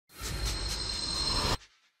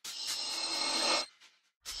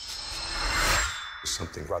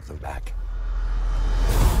Something brought them back.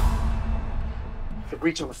 The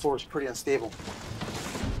breach on the floor is pretty unstable.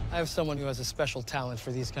 I have someone who has a special talent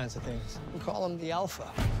for these kinds of things. We call him the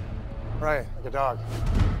Alpha. Right, like a dog.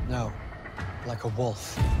 No, like a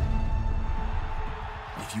wolf.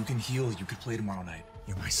 If you can heal, you could play tomorrow night.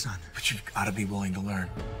 You're my son, but you've got to be willing to learn.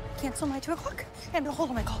 Cancel my 2 o'clock and hold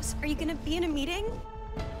on my calls. Are you gonna be in a meeting?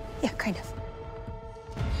 Yeah, kind of.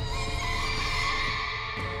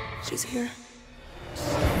 She's here.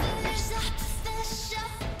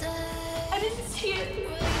 I didn't see it.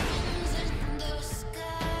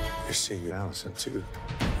 You're seeing Allison, too.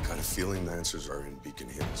 I got a feeling the answers are in Beacon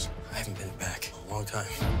Hills. I haven't been back in a long time.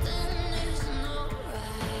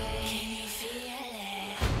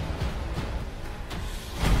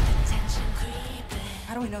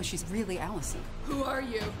 How do we know she's really Allison? Who are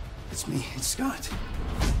you? It's me. It's Scott.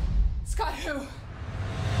 Scott who?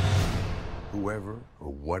 Whoever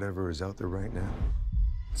or whatever is out there right now,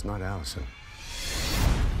 it's not Allison.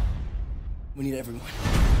 We need everyone.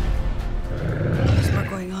 There's more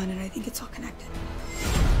going on, and I think it's all connected.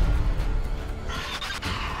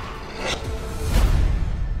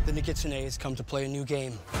 The Nigitsune come to play a new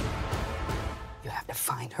game. You have to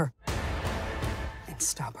find her and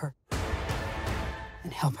stop her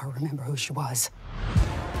and help her remember who she was.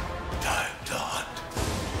 Time dawned.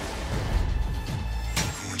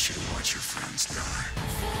 I want you to watch your friends die.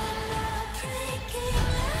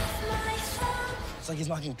 It's like he's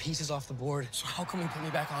knocking pieces off the board. So how come he put me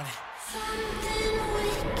back on it?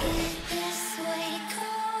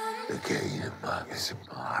 The game is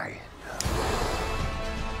mine.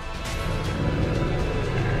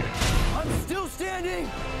 I'm still standing!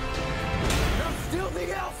 I'm still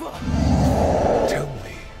the Alpha! Tell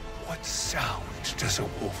me, what sound does a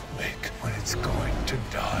wolf make when it's going to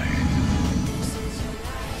die?